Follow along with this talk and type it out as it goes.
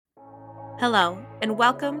Hello, and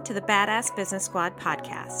welcome to the Badass Business Squad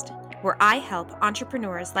podcast, where I help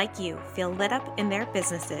entrepreneurs like you feel lit up in their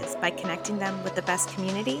businesses by connecting them with the best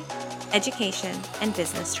community, education, and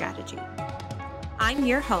business strategy. I'm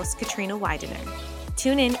your host, Katrina Widener.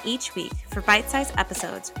 Tune in each week for bite-sized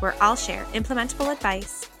episodes where I'll share implementable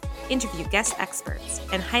advice, interview guest experts,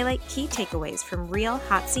 and highlight key takeaways from real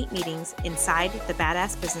hot seat meetings inside the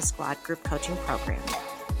Badass Business Squad group coaching program.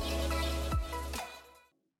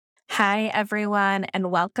 Hi, everyone, and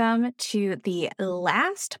welcome to the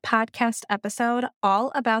last podcast episode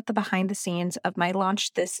all about the behind the scenes of my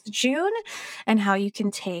launch this June and how you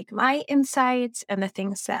can take my insights and the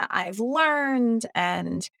things that I've learned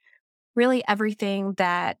and really everything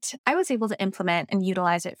that I was able to implement and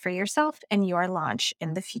utilize it for yourself and your launch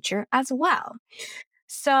in the future as well.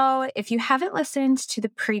 So, if you haven't listened to the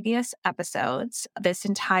previous episodes, this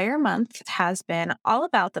entire month has been all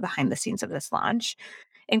about the behind the scenes of this launch,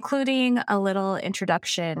 including a little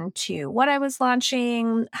introduction to what I was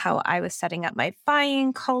launching, how I was setting up my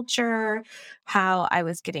buying culture, how I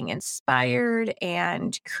was getting inspired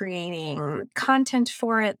and creating content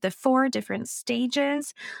for it, the 4 different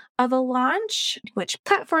stages of a launch, which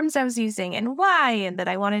platforms I was using and why, and that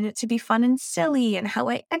I wanted it to be fun and silly, and how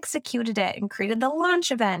I executed it and created the launch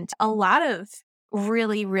event. A lot of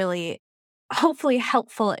really hopefully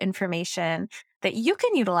helpful information that you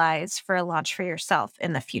can utilize for a launch for yourself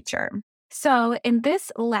in the future. So, in this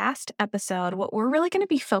last episode, what we're really going to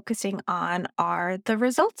be focusing on are the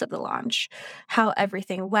results of the launch, how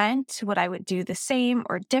everything went, what I would do the same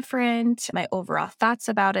or different, my overall thoughts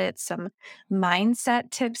about it, some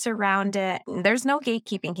mindset tips around it. There's no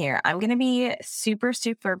gatekeeping here. I'm going to be super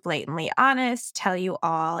blatantly honest, tell you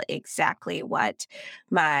all exactly what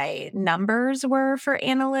my numbers were for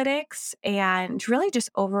analytics and really just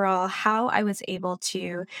overall how I was able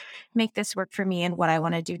to make this work for me and what I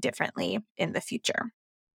want to do differently in the future.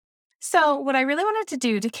 So, what I really wanted to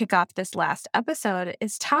do to kick off this last episode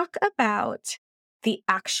is talk about the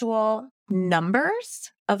actual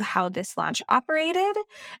numbers of how this launch operated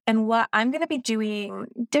and what I'm going to be doing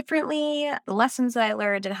differently, the lessons that I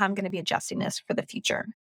learned, and how I'm going to be adjusting this for the future.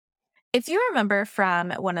 If you remember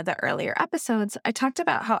from one of the earlier episodes, I talked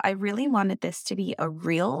about how I really wanted this to be a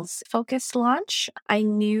Reels focused launch. I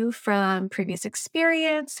knew from previous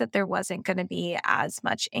experience that there wasn't going to be as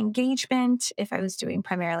much engagement if I was doing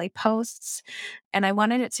primarily posts. And I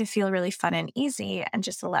wanted it to feel really fun and easy and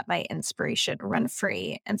just to let my inspiration run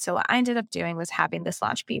free. And so what I ended up doing was having this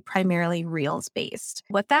launch be primarily Reels based.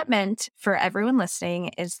 What that meant for everyone listening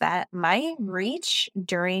is that my reach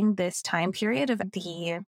during this time period of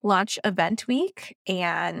the launch event week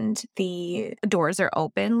and the doors are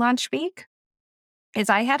open launch week is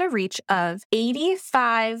I had a reach of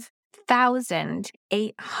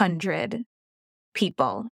 85,800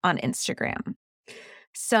 people on Instagram.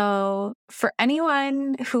 So for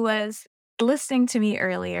anyone who was listening to me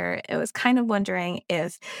earlier, it was kind of wondering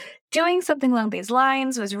if doing something along these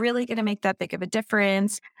lines was really going to make that big of a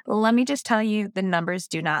difference. Let me just tell you, the numbers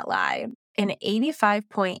do not lie. An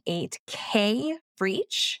 85.8K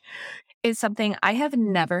reach is something I have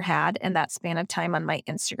never had in that span of time on my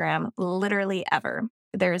Instagram, literally ever.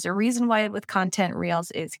 There's a reason why with content,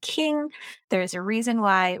 Reels is king. There's a reason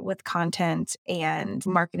why with content and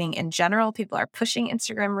marketing in general, people are pushing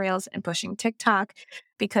Instagram Reels and pushing TikTok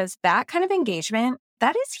because that kind of engagement,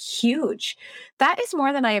 that is huge. That is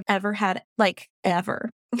more than I have ever had, like ever.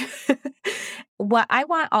 What I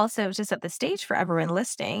want also to set the stage for everyone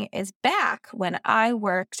listening is back when I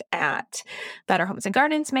worked at Better Homes and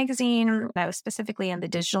Gardens magazine, and I was specifically in the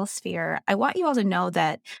digital sphere. I want you all to know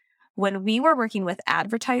that when we were working with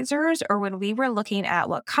advertisers or when we were looking at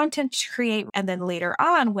what content to create, and then later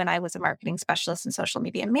on when I was a marketing specialist and social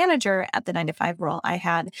media manager at the 9-to-5 role I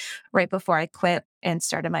had right before I quit and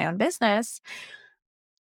started my own business,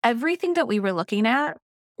 everything that we were looking at,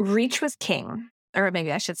 reach was king, or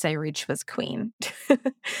maybe I should say reach was queen.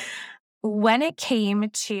 When it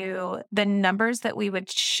came to the numbers that we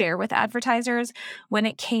would share with advertisers, when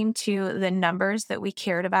it came to the numbers that we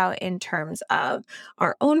cared about in terms of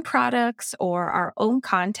our own products or our own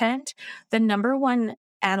content, the number one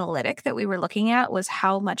analytic that we were looking at was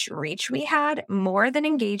how much reach we had, more than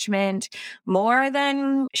engagement, more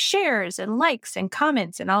than shares and likes and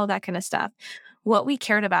comments and all of that kind of stuff. What we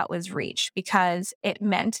cared about was reach because it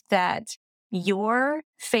meant that your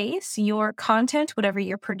face, your content, whatever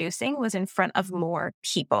you're producing was in front of more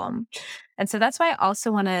people. And so that's why I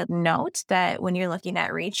also want to note that when you're looking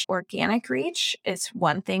at reach, organic reach is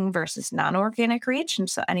one thing versus non-organic reach. And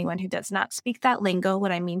so anyone who does not speak that lingo,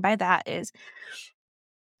 what I mean by that is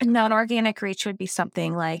Non-organic reach would be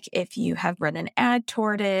something like if you have run an ad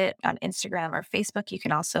toward it on Instagram or Facebook, you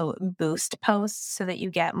can also boost posts so that you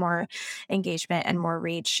get more engagement and more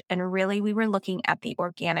reach. And really, we were looking at the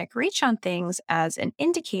organic reach on things as an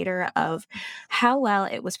indicator of how well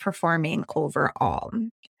it was performing overall.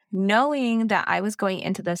 Knowing that I was going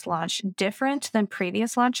into this launch different than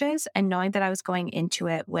previous launches and knowing that I was going into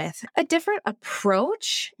it with a different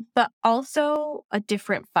approach, but also a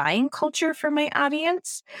different buying culture for my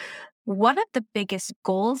audience, one of the biggest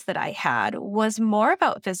goals that I had was more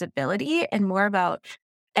about visibility and more about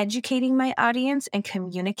educating my audience and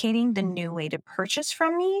communicating the new way to purchase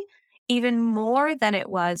from me, even more than it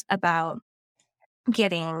was about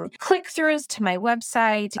getting click throughs to my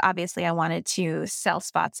website. Obviously, I wanted to sell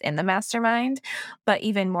spots in the mastermind, but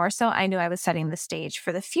even more so, I knew I was setting the stage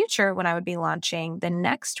for the future when I would be launching the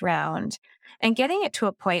next round and getting it to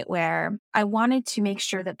a point where I wanted to make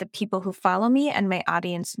sure that the people who follow me and my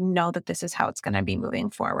audience know that this is how it's going to be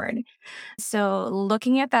moving forward. So,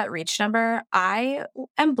 looking at that reach number, I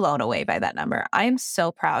am blown away by that number. I am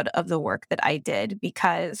so proud of the work that I did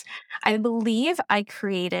because I believe I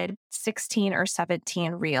created 16 or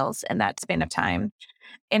 17 reels in that span of time.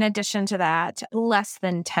 In addition to that, less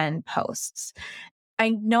than 10 posts. I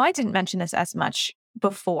know I didn't mention this as much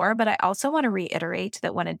before, but I also want to reiterate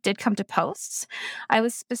that when it did come to posts, I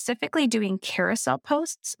was specifically doing carousel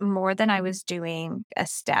posts more than I was doing a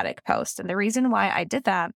static post. And the reason why I did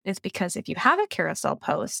that is because if you have a carousel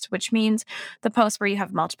post, which means the post where you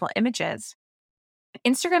have multiple images,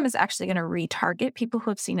 Instagram is actually going to retarget people who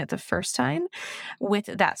have seen it the first time with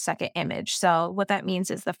that second image. So, what that means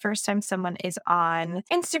is the first time someone is on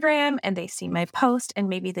Instagram and they see my post and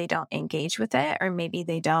maybe they don't engage with it, or maybe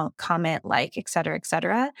they don't comment, like, et cetera, et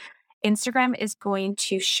cetera. Instagram is going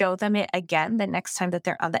to show them it again the next time that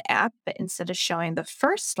they're on the app, but instead of showing the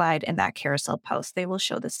first slide in that carousel post, they will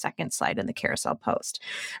show the second slide in the carousel post.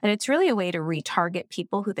 And it's really a way to retarget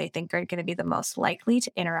people who they think are going to be the most likely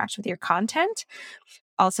to interact with your content.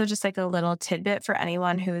 Also, just like a little tidbit for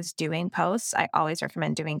anyone who is doing posts, I always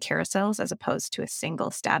recommend doing carousels as opposed to a single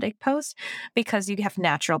static post because you have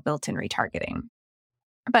natural built in retargeting.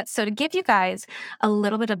 But so to give you guys a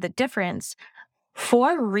little bit of the difference,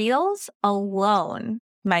 for Reels alone,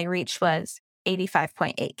 my reach was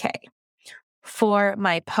 85.8K. For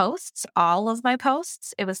my posts, all of my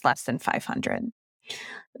posts, it was less than 500.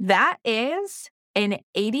 That is an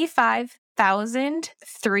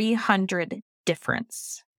 85,300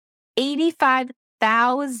 difference.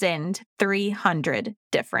 85,300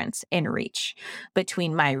 difference in reach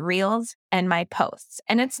between my reels and my posts.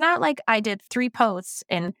 And it's not like I did 3 posts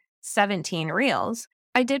and 17 reels.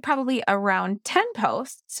 I did probably around 10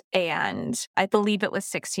 posts and I believe it was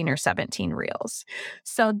 16 or 17 reels.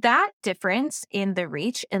 So that difference in the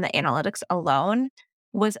reach in the analytics alone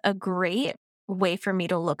was a great way for me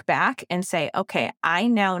to look back and say, okay, I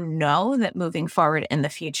now know that moving forward in the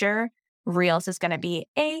future, Reels is going to be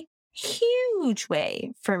a huge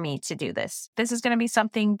way for me to do this. This is going to be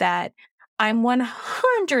something that I'm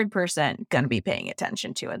 100% going to be paying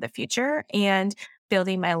attention to in the future and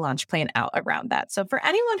building my launch plan out around that. So, for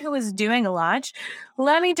anyone who is doing a launch,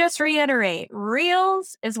 let me just reiterate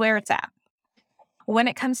Reels is where it's at. When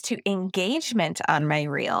it comes to engagement on my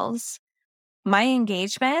Reels, my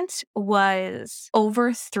engagement was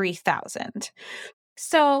over 3,000.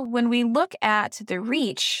 So when we look at the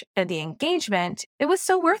reach and the engagement, it was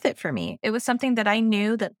so worth it for me. It was something that I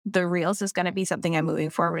knew that the Reels is going to be something I'm moving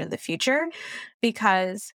forward in the future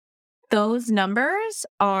because those numbers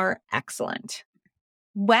are excellent.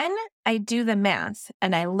 When I do the math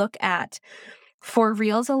and I look at for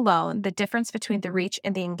Reels alone, the difference between the reach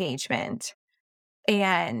and the engagement,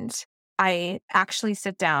 and I actually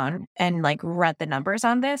sit down and like read the numbers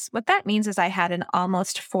on this. What that means is I had an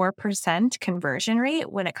almost 4% conversion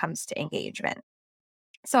rate when it comes to engagement.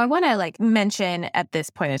 So I want to like mention at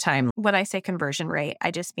this point in time, when I say conversion rate,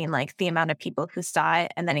 I just mean like the amount of people who saw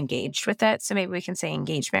it and then engaged with it. So maybe we can say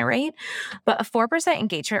engagement rate, but a 4%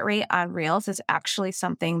 engagement rate on Reels is actually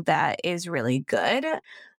something that is really good.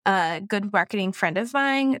 A good marketing friend of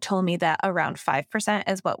mine told me that around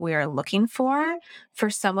 5% is what we're looking for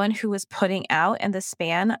someone who is putting out in the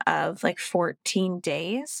span of like 14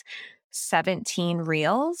 days, 17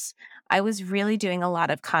 reels. I was really doing a lot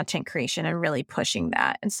of content creation and really pushing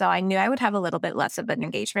that. And so I knew I would have a little bit less of an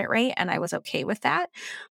engagement rate, and I was okay with that.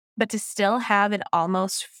 But to still have an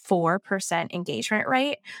almost 4% engagement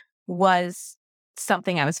rate was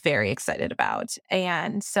something I was very excited about.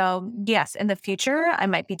 And so, yes, in the future, I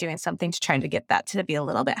might be doing something to try to get that to be a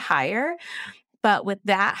little bit higher. But with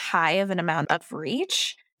that high of an amount of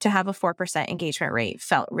reach, to have a 4% engagement rate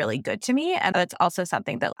felt really good to me. And that's also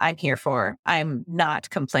something that I'm here for. I'm not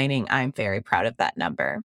complaining. I'm very proud of that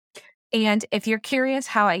number. And if you're curious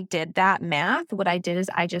how I did that math, what I did is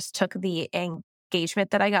I just took the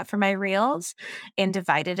engagement that I got for my reels and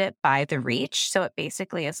divided it by the reach. So it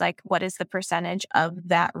basically is like, what is the percentage of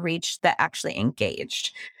that reach that actually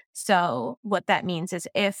engaged? So what that means is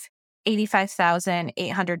if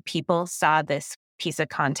 85,800 people saw this piece of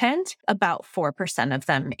content, about 4% of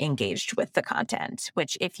them engaged with the content,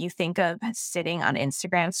 which if you think of sitting on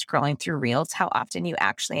Instagram, scrolling through reels, how often you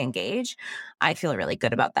actually engage, I feel really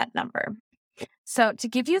good about that number. So, to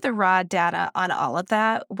give you the raw data on all of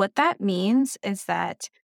that, what that means is that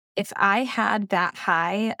if I had that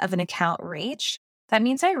high of an account reach, that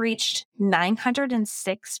means I reached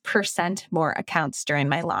 906% more accounts during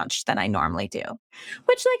my launch than I normally do.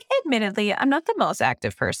 Which, like, admittedly, I'm not the most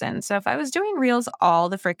active person. So, if I was doing reels all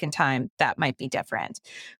the freaking time, that might be different.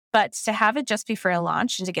 But to have it just be for a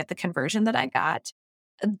launch and to get the conversion that I got,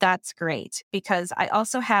 that's great because I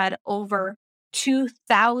also had over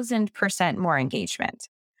 2,000% more engagement.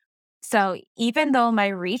 So even though my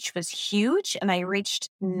reach was huge and I reached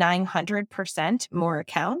 900% more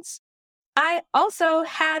accounts, I also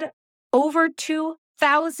had over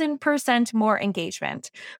 2,000% more engagement.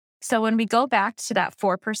 So when we go back to that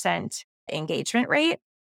 4% engagement rate,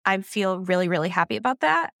 I feel really, really happy about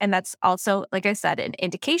that. And that's also, like I said, an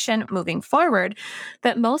indication moving forward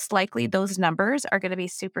that most likely those numbers are going to be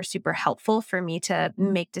super, super helpful for me to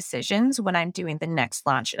make decisions when I'm doing the next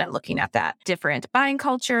launch and I'm looking at that different buying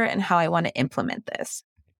culture and how I want to implement this.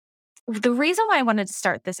 The reason why I wanted to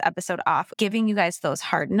start this episode off giving you guys those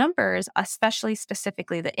hard numbers, especially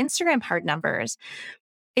specifically the Instagram hard numbers,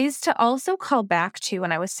 is to also call back to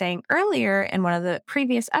when I was saying earlier in one of the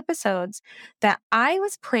previous episodes that I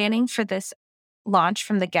was planning for this launch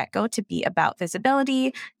from the get go to be about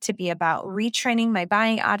visibility, to be about retraining my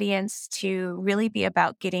buying audience, to really be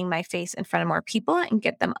about getting my face in front of more people and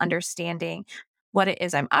get them understanding what it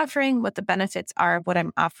is I'm offering, what the benefits are of what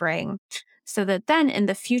I'm offering. So that then in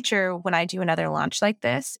the future, when I do another launch like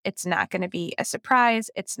this, it's not going to be a surprise.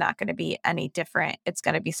 It's not going to be any different. It's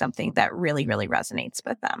going to be something that really, really resonates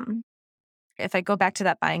with them. If I go back to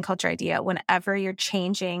that buying culture idea, whenever you're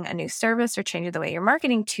changing a new service or changing the way you're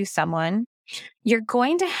marketing to someone, you're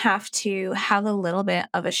going to have a little bit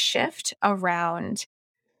of a shift around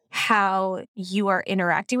how you are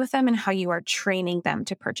interacting with them and how you are training them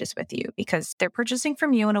to purchase with you because they're purchasing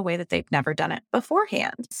from you in a way that they've never done it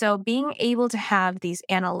beforehand. So being able to have these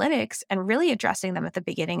analytics and really addressing them at the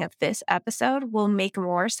beginning of this episode will make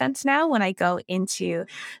more sense now when I go into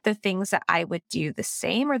the things that I would do the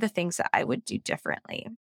same or the things that I would do differently.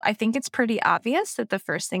 I think it's pretty obvious that the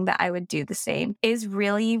first thing that I would do the same is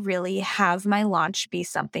really, really have my launch be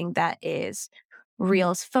something that is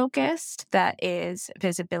Reels focused, that is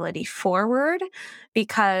visibility forward,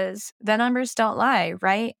 because the numbers don't lie,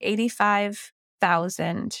 right?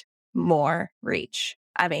 85,000 more reach.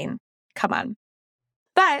 I mean, come on.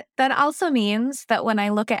 But that also means that when I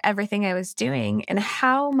look at everything I was doing and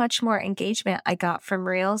how much more engagement I got from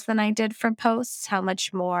Reels than I did from posts, how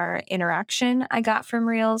much more interaction I got from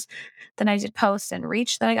Reels than I did posts and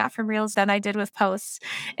reach that I got from Reels than I did with posts,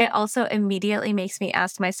 it also immediately makes me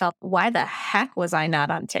ask myself, why the heck was I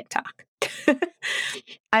not on TikTok?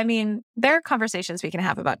 I mean, there are conversations we can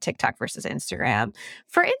have about TikTok versus Instagram.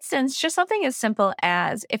 For instance, just something as simple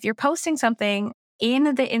as if you're posting something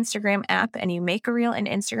in the Instagram app and you make a reel in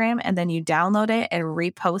Instagram and then you download it and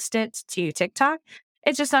repost it to TikTok,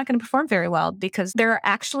 it's just not going to perform very well because there are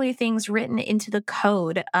actually things written into the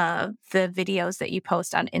code of the videos that you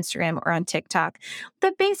post on Instagram or on TikTok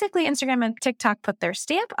that basically Instagram and TikTok put their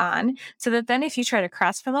stamp on so that then if you try to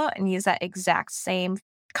cross promote and use that exact same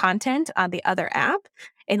content on the other app,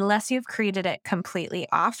 unless you've created it completely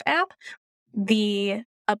off app, the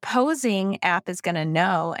opposing app is going to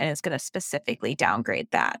know and it's going to specifically downgrade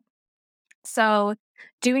that. So,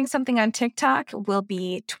 doing something on TikTok will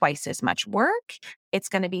be twice as much work. It's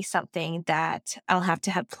going to be something that I'll have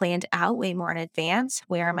to have planned out way more in advance.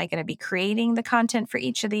 Where am I going to be creating the content for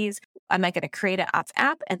each of these? Am I going to create it off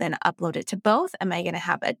app and then upload it to both? Am I going to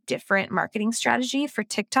have a different marketing strategy for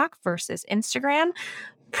TikTok versus Instagram?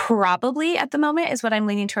 Probably at the moment is what I'm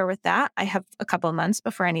leaning toward with that. I have a couple of months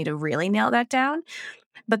before I need to really nail that down.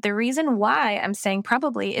 But the reason why I'm saying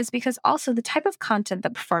probably is because also the type of content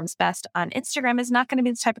that performs best on Instagram is not going to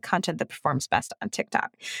be the type of content that performs best on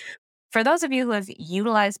TikTok. For those of you who have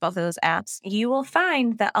utilized both of those apps, you will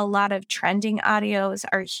find that a lot of trending audios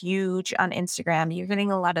are huge on Instagram. You're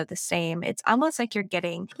getting a lot of the same. It's almost like you're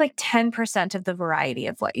getting like 10% of the variety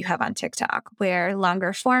of what you have on TikTok, where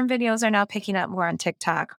longer form videos are now picking up more on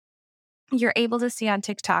TikTok. You're able to see on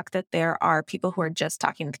TikTok that there are people who are just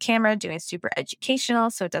talking to the camera, doing super educational,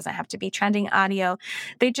 so it doesn't have to be trending audio.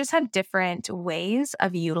 They just have different ways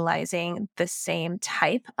of utilizing the same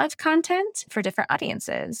type of content for different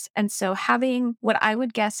audiences. And so having what I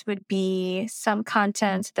would guess would be some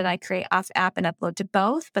content that I create off app and upload to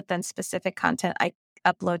both, but then specific content I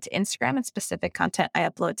upload to Instagram and specific content I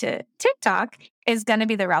upload to TikTok is going to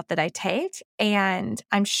be the route that I take. And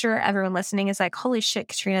I'm sure everyone listening is like, holy shit,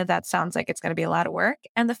 Katrina, that sounds like it's going to be a lot of work.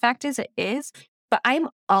 And the fact is, it is. But I'm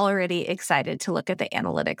already excited to look at the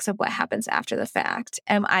analytics of what happens after the fact.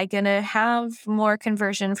 Am I going to have more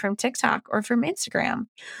conversion from TikTok or from Instagram?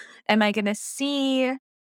 Am I going to see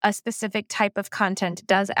a specific type of content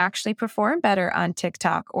does actually perform better on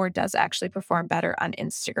TikTok or does actually perform better on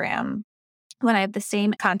Instagram? When I have the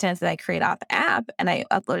same content that I create off app and I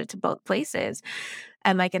upload it to both places,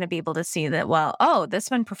 am I going to be able to see that, well, oh,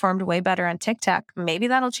 this one performed way better on TikTok. Maybe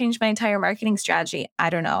that'll change my entire marketing strategy.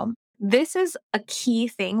 I don't know. This is a key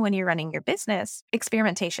thing when you're running your business,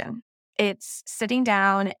 experimentation. It's sitting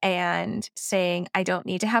down and saying, I don't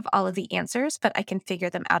need to have all of the answers, but I can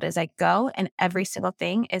figure them out as I go. And every single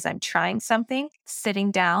thing is I'm trying something,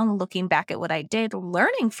 sitting down, looking back at what I did,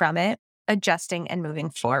 learning from it, adjusting and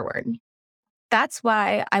moving forward. That's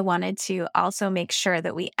why I wanted to also make sure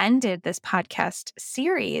that we ended this podcast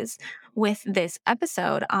series with this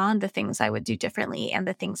episode on the things I would do differently and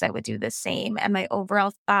the things I would do the same and my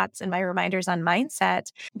overall thoughts and my reminders on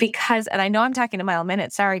mindset. Because, and I know I'm talking a mile a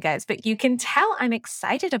minute, sorry guys, but you can tell I'm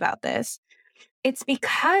excited about this. It's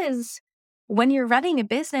because when you're running a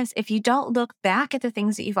business, if you don't look back at the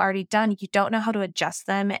things that you've already done, you don't know how to adjust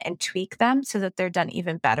them and tweak them so that they're done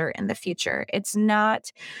even better in the future. It's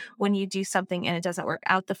not when you do something and it doesn't work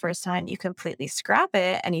out the first time, you completely scrap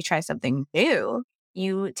it and you try something new.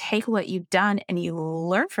 You take what you've done and you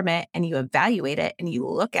learn from it and you evaluate it and you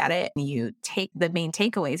look at it and you take the main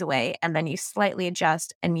takeaways away and then you slightly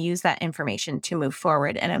adjust and use that information to move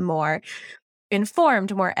forward in a more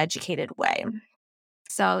informed, more educated way.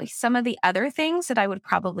 So some of the other things that I would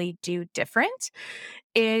probably do different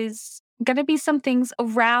is going to be some things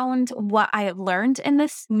around what I have learned in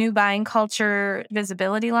this new buying culture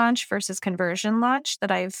visibility launch versus conversion launch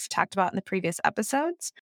that I've talked about in the previous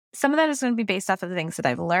episodes. Some of that is going to be based off of the things that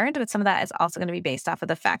I've learned, but some of that is also going to be based off of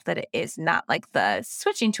the fact that it is not like the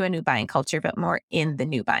switching to a new buying culture, but more in the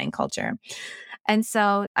new buying culture. And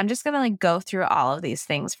so I'm just going to like go through all of these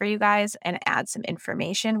things for you guys and add some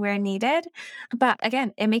information where needed. But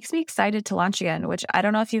again, it makes me excited to launch again, which I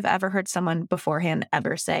don't know if you've ever heard someone beforehand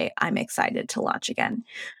ever say, I'm excited to launch again,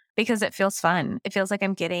 because it feels fun. It feels like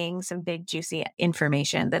I'm getting some big, juicy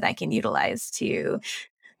information that I can utilize to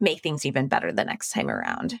make things even better the next time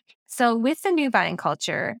around. So with the new buying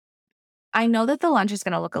culture, I know that the launch is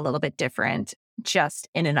going to look a little bit different just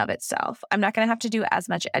in and of itself. I'm not going to have to do as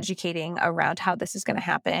much educating around how this is going to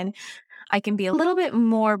happen. I can be a little bit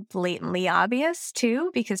more blatantly obvious too,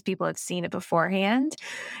 because people have seen it beforehand.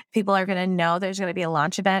 People are going to know there's going to be a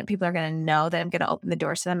launch event. People are going to know that I'm going to open the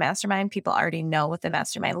doors to the mastermind. People already know what the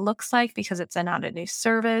mastermind looks like because it's not a new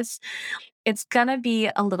service. It's going to be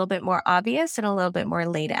a little bit more obvious and a little bit more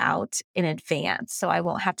laid out in advance. So I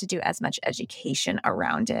won't have to do as much education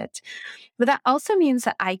around it. But that also means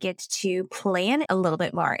that I get to plan a little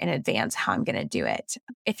bit more in advance how I'm going to do it.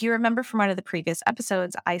 If you remember from one of the previous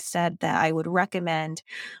episodes, I said that I would recommend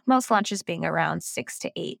most launches being around 6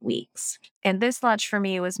 to 8 weeks. And this launch for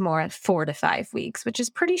me was more 4 to 5 weeks, which is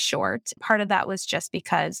pretty short. Part of that was just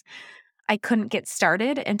because I couldn't get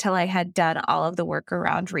started until I had done all of the work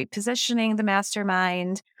around repositioning the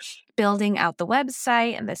mastermind, building out the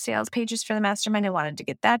website and the sales pages for the mastermind. I wanted to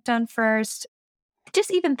get that done first.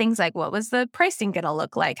 Just even things like, what was the pricing going to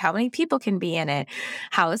look like? How many people can be in it?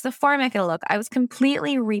 How is the format going to look? I was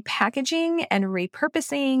completely repackaging and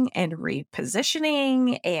repurposing and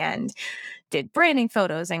repositioning and did branding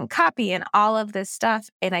photos and copy and all of this stuff.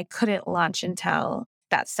 And I couldn't launch until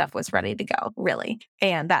that stuff was ready to go, really.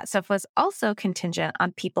 And that stuff was also contingent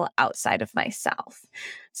on people outside of myself.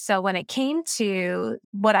 So when it came to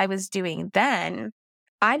what I was doing then,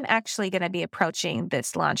 I'm actually going to be approaching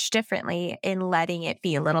this launch differently in letting it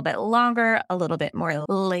be a little bit longer, a little bit more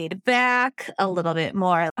laid back, a little bit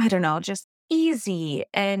more, I don't know, just easy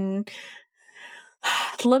and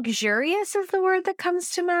Luxurious is the word that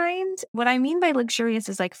comes to mind. What I mean by luxurious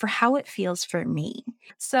is like for how it feels for me.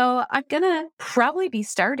 So I'm going to probably be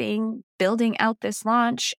starting building out this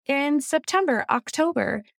launch in September,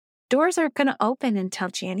 October. Doors are going to open until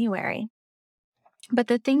January. But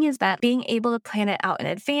the thing is that being able to plan it out in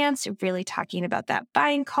advance, really talking about that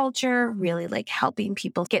buying culture, really like helping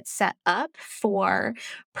people get set up for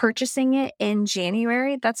purchasing it in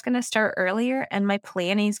January, that's going to start earlier. And my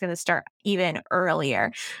planning is going to start even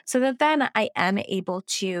earlier so that then I am able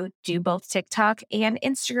to do both TikTok and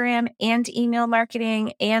Instagram and email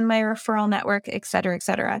marketing and my referral network, et cetera, et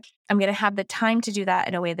cetera. I'm going to have the time to do that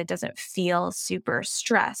in a way that doesn't feel super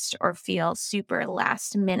stressed or feel super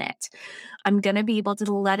last minute. I'm going to be able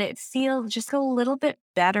to let it feel just a little bit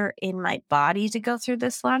better in my body to go through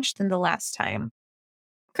this launch than the last time.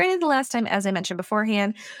 Granted, the last time, as I mentioned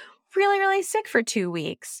beforehand, really, really sick for 2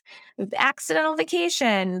 weeks, accidental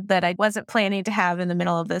vacation that I wasn't planning to have in the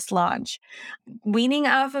middle of this launch, weaning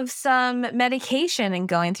off of some medication and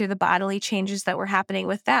going through the bodily changes that were happening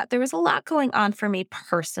with that. There was a lot going on for me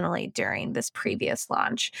personally during this previous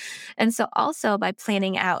launch. And so also by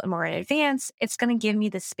planning out more in advance, it's going to give me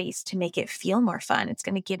the space to make it feel more fun. It's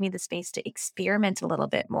going to give me the space to experiment a little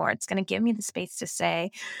bit more. It's going to give me the space to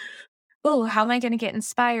say, oh, how am I going to get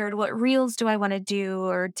inspired? What reels do I want to do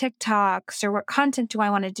or TikToks or what content do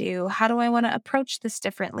I want to do? How do I want to approach this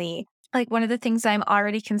differently? Like one of the things I'm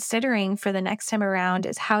already considering for the next time around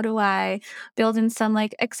is how do I build in some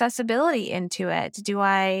like accessibility into it? Do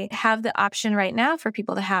I have the option right now for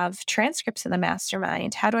people to have transcripts in the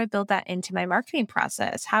mastermind? How do I build that into my marketing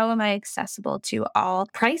process? How am I accessible to all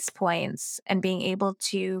price points and being able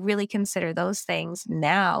to really consider those things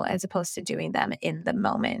now as opposed to doing them in the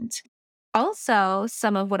moment? Also,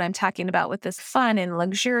 some of what I'm talking about with this fun and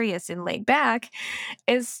luxurious and laid back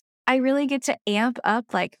is I really get to amp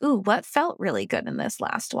up like, ooh, what felt really good in this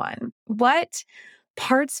last one? What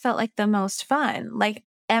parts felt like the most fun? Like,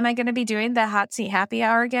 am I going to be doing the hot seat happy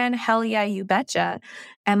hour again? Hell yeah, you betcha.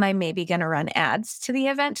 Am I maybe going to run ads to the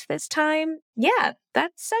event this time? Yeah,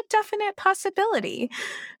 that's a definite possibility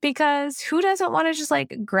because who doesn't want to just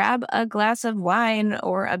like grab a glass of wine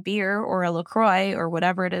or a beer or a LaCroix or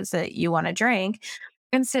whatever it is that you want to drink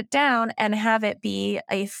and sit down and have it be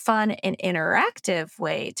a fun and interactive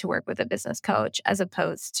way to work with a business coach as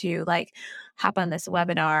opposed to like hop on this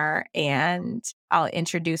webinar and I'll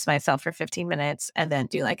introduce myself for 15 minutes and then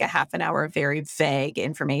do like a half an hour of very vague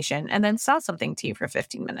information and then sell something to you for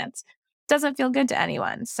 15 minutes. Doesn't feel good to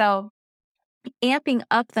anyone. So amping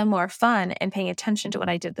up the more fun and paying attention to what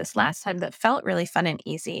I did this last time that felt really fun and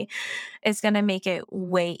easy is going to make it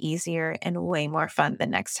way easier and way more fun the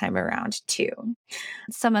next time around too.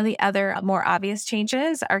 Some of the other more obvious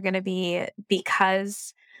changes are going to be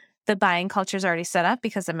because the buying culture is already set up,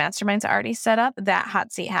 because the mastermind's already set up, that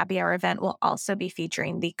hot seat happy hour event will also be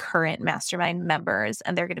featuring the current mastermind members.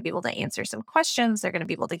 And they're going to be able to answer some questions. They're going to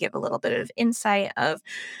be able to give a little bit of insight of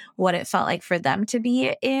what it felt like for them to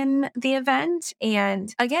be in the event.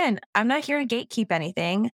 And again, I'm not here to gatekeep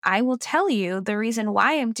anything. I will tell you the reason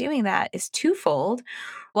why I'm doing that is twofold.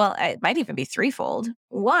 Well, it might even be threefold.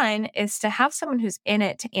 One is to have someone who's in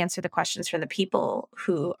it to answer the questions from the people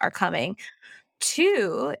who are coming.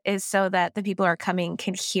 Two is so that the people who are coming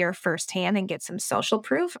can hear firsthand and get some social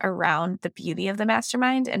proof around the beauty of the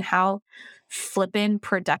mastermind and how flippin'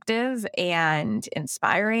 productive and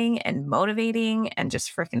inspiring and motivating and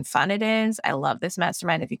just freaking fun it is. I love this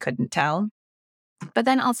mastermind if you couldn't tell. But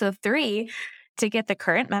then also three, to get the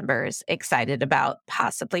current members excited about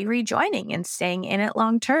possibly rejoining and staying in it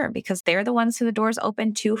long term because they're the ones who the doors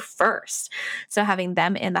open to first. So having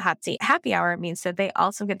them in the hot seat happy hour means that they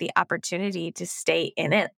also get the opportunity to stay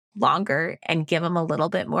in it longer and give them a little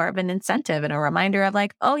bit more of an incentive and a reminder of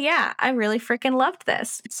like, oh yeah, I really freaking loved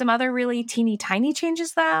this. Some other really teeny tiny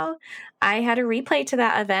changes though. I had a replay to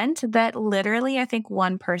that event that literally I think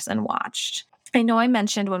one person watched. I know I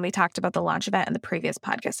mentioned when we talked about the launch event in the previous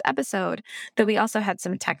podcast episode that we also had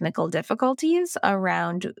some technical difficulties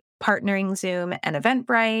around partnering Zoom and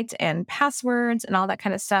Eventbrite and passwords and all that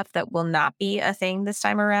kind of stuff that will not be a thing this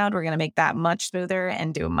time around. We're going to make that much smoother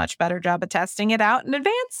and do a much better job of testing it out in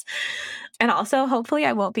advance. And also, hopefully,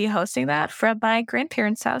 I won't be hosting that from my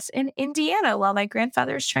grandparents' house in Indiana while my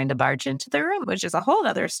grandfather is trying to barge into the room, which is a whole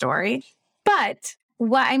other story. But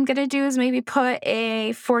what I'm going to do is maybe put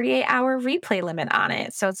a 48-hour replay limit on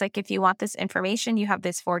it. So it's like, if you want this information, you have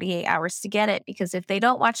this 48 hours to get it. Because if they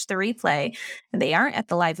don't watch the replay and they aren't at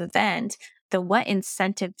the live event, what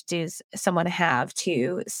incentive does someone have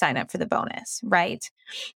to sign up for the bonus, right?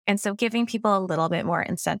 And so giving people a little bit more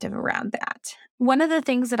incentive around that. One of the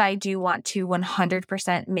things that I do want to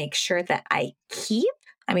 100% make sure that I keep,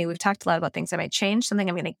 I mean, we've talked a lot about things I might change, something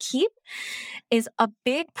I'm going to keep is a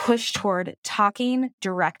big push toward talking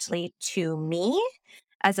directly to me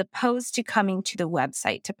as opposed to coming to the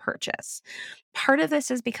website to purchase. Part of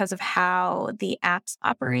this is because of how the apps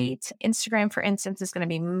operate. Instagram, for instance, is going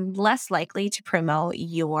to be less likely to promote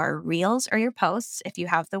your reels or your posts if you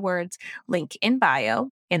have the words link in bio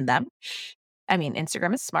in them. I mean,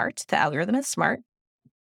 Instagram is smart, the algorithm is smart.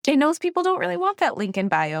 It knows people don't really want that link in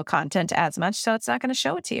bio content as much, so it's not going to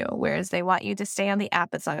show it to you. Whereas they want you to stay on the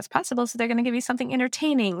app as long as possible. So they're going to give you something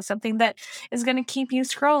entertaining, something that is going to keep you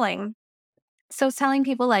scrolling. So telling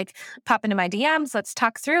people like, pop into my DMs, let's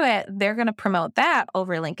talk through it. They're going to promote that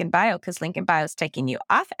over link in bio because link in bio is taking you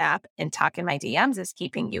off app and talk in my DMs is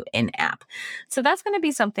keeping you in app. So that's going to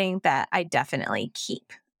be something that I definitely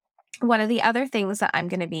keep. One of the other things that I'm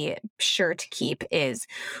going to be sure to keep is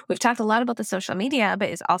we've talked a lot about the social media, but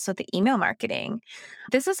is also the email marketing.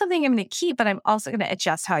 This is something I'm going to keep, but I'm also going to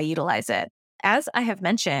adjust how I utilize it. As I have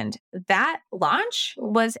mentioned, that launch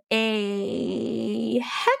was a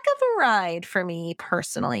heck of a ride for me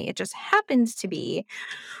personally. It just happens to be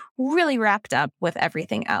really wrapped up with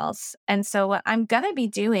everything else. And so, what I'm going to be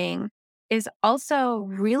doing is also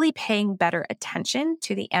really paying better attention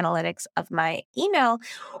to the analytics of my email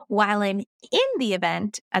while I'm in the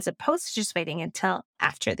event, as opposed to just waiting until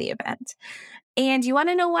after the event. And you want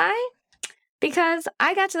to know why? Because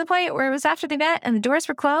I got to the point where it was after the event and the doors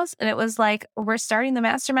were closed, and it was like, we're starting the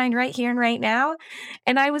mastermind right here and right now.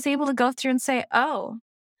 And I was able to go through and say, oh,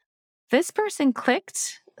 this person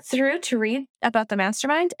clicked through to read about the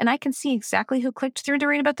mastermind, and I can see exactly who clicked through to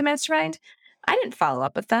read about the mastermind. I didn't follow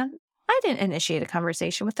up with them. I didn't initiate a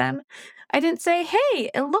conversation with them. I didn't say,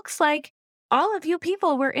 hey, it looks like all of you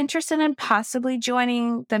people were interested in possibly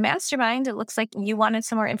joining the mastermind. It looks like you wanted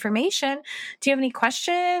some more information. Do you have any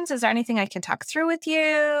questions? Is there anything I can talk through with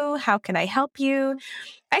you? How can I help you?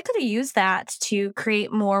 I could have used that to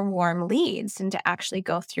create more warm leads and to actually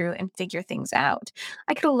go through and figure things out.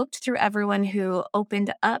 I could have looked through everyone who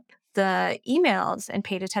opened up the emails and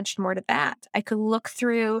paid attention more to that. I could look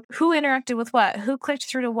through who interacted with what, who clicked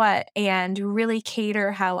through to what, and really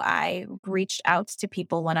cater how I reached out to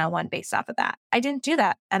people one on one based off of that. I didn't do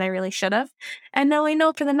that, and I really should have. And now I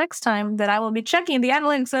know for the next time that I will be checking the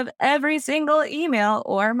analytics of every single email,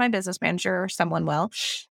 or my business manager or someone will,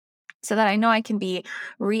 so that I know I can be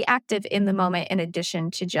reactive in the moment in addition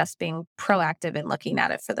to just being proactive and looking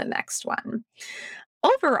at it for the next one.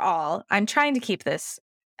 Overall, I'm trying to keep this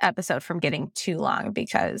episode from getting too long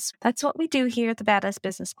because that's what we do here at the Badass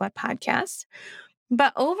Business Squad podcast.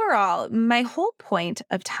 But overall, my whole point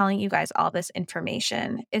of telling you guys all this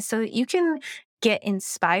information is so that you can get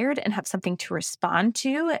inspired and have something to respond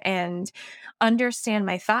to and understand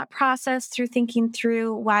my thought process through thinking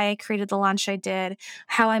through why I created the launch I did,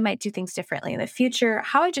 how I might do things differently in the future,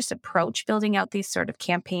 how I just approach building out these sort of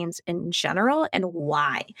campaigns in general, and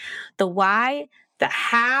why. The why, the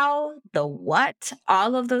how, the what,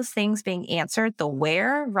 all of those things being answered, the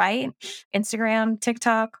where, right? Instagram,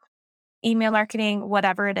 TikTok, email marketing,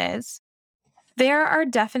 whatever it is. There are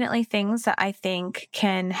definitely things that I think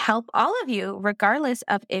can help all of you, regardless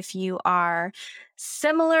of if you are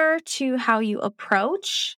similar to how you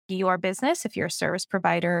approach your business, if you're a service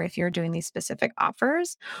provider, if you're doing these specific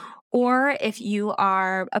offers, or if you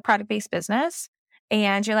are a product based business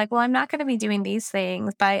and you're like, well, I'm not going to be doing these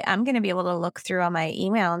things, but I'm going to be able to look through on my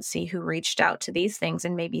email and see who reached out to these things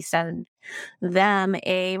and maybe send them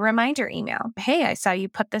a reminder email. Hey, I saw you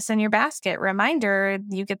put this in your basket. Reminder,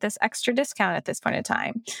 you get this extra discount at this point in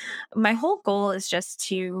time. My whole goal is just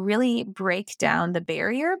to really break down the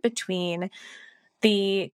barrier between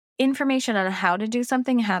the information on how to do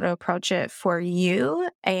something, how to approach it for you,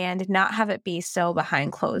 and not have it be so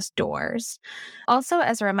behind closed doors. Also,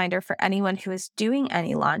 as a reminder for anyone who is doing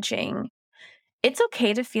any launching, it's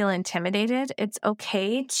okay to feel intimidated. It's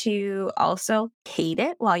okay to also hate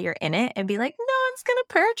it while you're in it and be like, no one's going to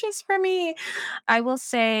purchase for me. I will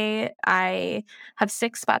say I have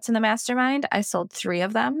 6 spots in the mastermind. I sold 3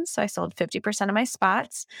 of them. So I sold 50% of my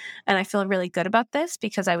spots. And I feel really good about this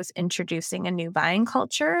because I was introducing a new buying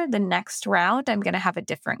culture. The next round, I'm going to have a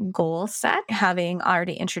different goal set, having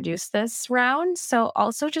already introduced this round. So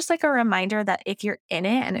also just like a reminder that if you're in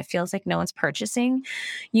it and it feels like no one's purchasing,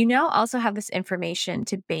 you now also have this information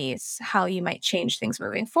to base how you might change things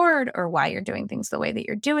moving forward or why you're doing things the way that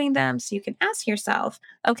you're doing them. So you can ask yourself,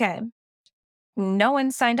 okay, no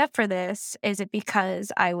one signed up for this? Is it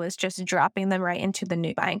because I was just dropping them right into the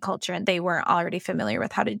new buying culture and they weren't already familiar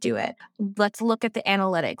with how to do it? Let's look at the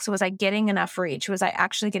analytics. Was I getting enough reach? Was I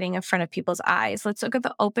actually getting in front of people's eyes? Let's look at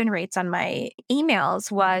the open rates on my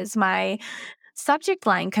emails. Was my subject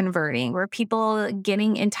line converting? Were people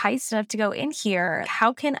getting enticed enough to go in here?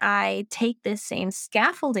 How can I take this same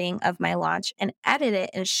scaffolding of my launch and edit it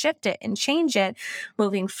and shift it and change it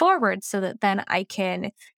moving forward so that then I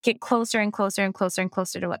can get closer and closer and closer and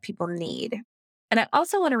closer to what people need? And I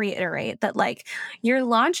also want to reiterate that your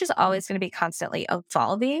launch is always going to be constantly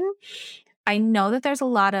evolving. I know that there's a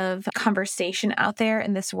lot of conversation out there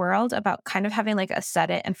in this world about kind of having a set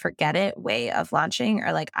it and forget it way of launching,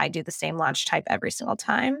 or I do the same launch type every single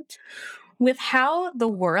time. With how the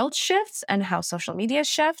world shifts and how social media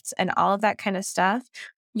shifts and all of that kind of stuff,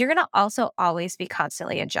 you're going to also always be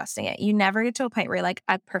constantly adjusting it. You never get to a point where you're like,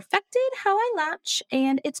 I've perfected how I launch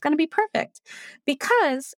and it's going to be perfect.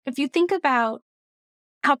 Because if you think about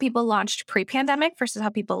how people launched pre-pandemic versus how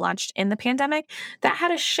people launched in the pandemic, that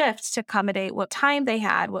had a shift to accommodate what time they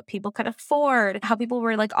had, what people could afford, how people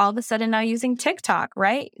were all of a sudden now using TikTok,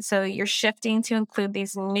 right? So you're shifting to include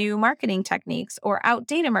these new marketing techniques or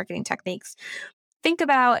outdated marketing techniques. Think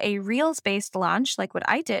about a Reels-based launch like what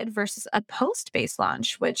I did versus a post-based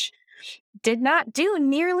launch, which did not do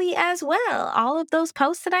nearly as well. All of those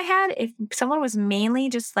posts that I had, if someone was mainly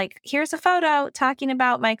just here's a photo talking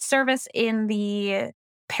about my service in the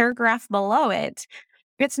paragraph below it,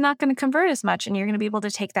 it's not going to convert as much, and you're going to be able to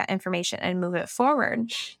take that information and move it forward.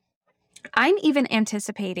 I'm even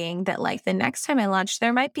anticipating that the next time I launch,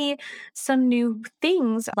 there might be some new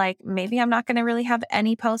things. Maybe I'm not going to really have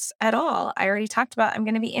any posts at all. I already talked about I'm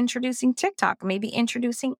going to be introducing TikTok, maybe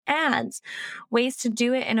introducing ads, ways to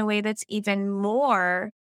do it in a way that's even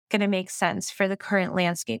more going to make sense for the current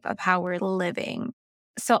landscape of how we're living.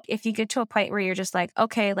 So if you get to a point where you're just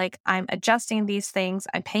okay, I'm adjusting these things,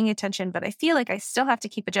 I'm paying attention, but I feel like I still have to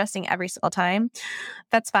keep adjusting every single time,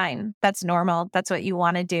 that's fine. That's normal. That's what you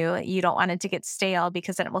want to do. You don't want it to get stale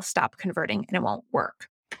because then it will stop converting and it won't work.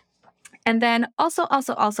 And then also,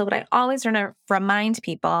 what I always want to remind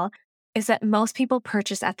people is that most people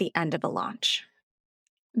purchase at the end of a launch.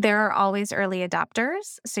 There are always early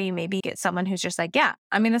adopters. So you maybe get someone who's just yeah,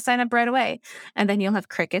 I'm going to sign up right away. And then you'll have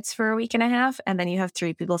crickets for a week and a half. And then you have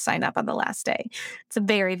 3 people sign up on the last day. It's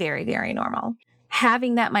very, very, very normal.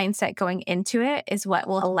 Having that mindset going into it is what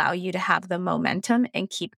will allow you to have the momentum and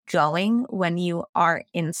keep going when you are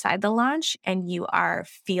inside the launch and you are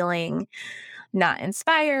feeling not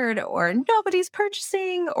inspired or nobody's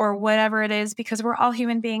purchasing or whatever it is, because we're all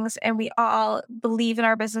human beings and we all believe in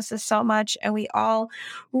our businesses so much and we all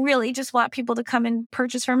really just want people to come and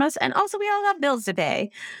purchase from us. And also we all have bills to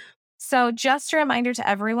pay. So just a reminder to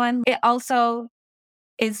everyone, it also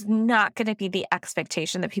is not going to be the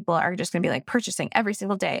expectation that people are just going to be purchasing every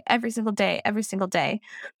single day, every single day, every single day.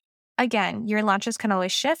 Again, your launches can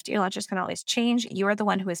always shift. Your launches can always change. You are the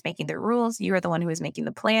one who is making the rules. You are the one who is making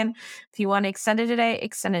the plan. If you want to extend it today,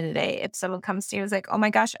 extend it today. If someone comes to you and is oh my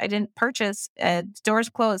gosh, I didn't purchase, doors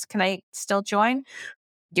closed, can I still join?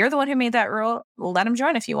 You're the one who made that rule. Let them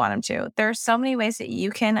join if you want them to. There are so many ways that you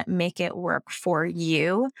can make it work for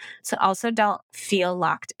you. So also don't feel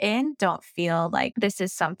locked in. Don't feel like this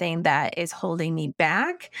is something that is holding me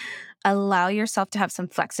back. Allow yourself to have some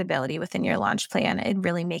flexibility within your launch plan and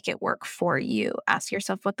really make it work for you. Ask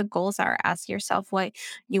yourself what the goals are. Ask yourself what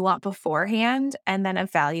you want beforehand, and then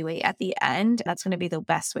evaluate at the end. That's going to be the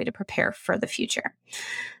best way to prepare for the future.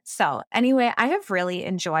 So anyway, I have really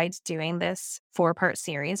enjoyed doing this 4-part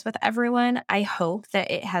series with everyone. I hope that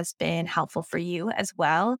it has been helpful for you as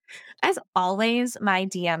well. As always, my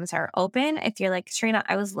DMs are open. If you're Katrina,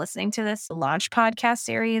 I was listening to this launch podcast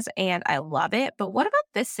series and I love it, but what about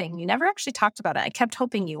this thing? You never actually talked about it. I kept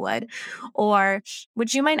hoping you would. Or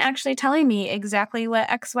would you mind actually telling me exactly what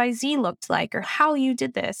XYZ looked like or how you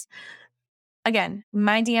did this? Again,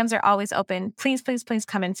 my DMs are always open. Please, please, please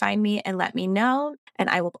come and find me and let me know, and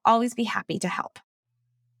I will always be happy to help.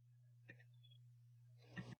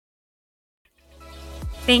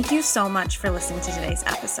 Thank you so much for listening to today's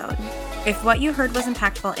episode. If what you heard was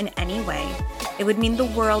impactful in any way, it would mean the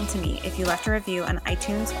world to me if you left a review on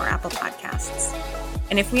iTunes or Apple Podcasts.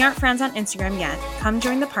 And if we aren't friends on Instagram yet, come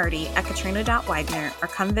join the party at katrina.widener or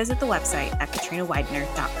come visit the website at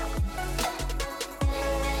katrinawidener.com.